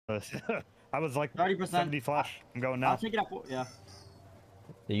I was like 30%. 70 flash. I'm going now. I'll take it up. Yeah.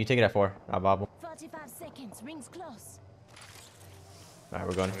 Yeah, you take it at 4. I'll bobble. 45 seconds. Rings close. Alright,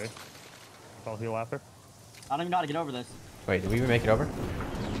 we're going. Okay. I'll heal after. I don't even know how to get over this. Wait, did we even make it over? No.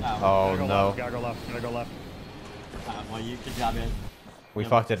 Oh, Gotta go no. Left. Gotta go left. Gotta go left. Well, you good job, guys. We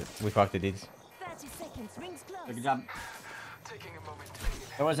fucked it. We fucked it, dudes. 30 seconds. Rings close. Good job.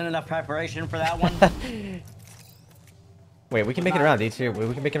 There wasn't enough preparation for that one. Wait, we can make it around, dudes. Here,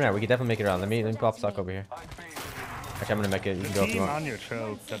 we can make it around. We can definitely make it around. Let me pop stock over here. Actually, I'm gonna make it. You can go if you Team want. on your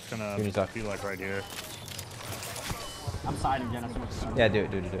choke. That's gonna Give me talk. be like right here. I'm siding Genesis. Yeah, do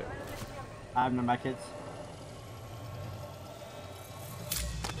it. I have none of my kids.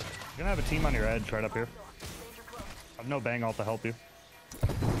 You're gonna have a team on your edge right up here. I have no bang ult to help you.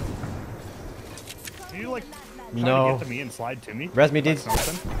 Can you like try to get to me and slide to me? Res me, Like dudes.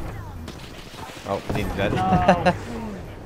 something? Oh, dude's dead. No.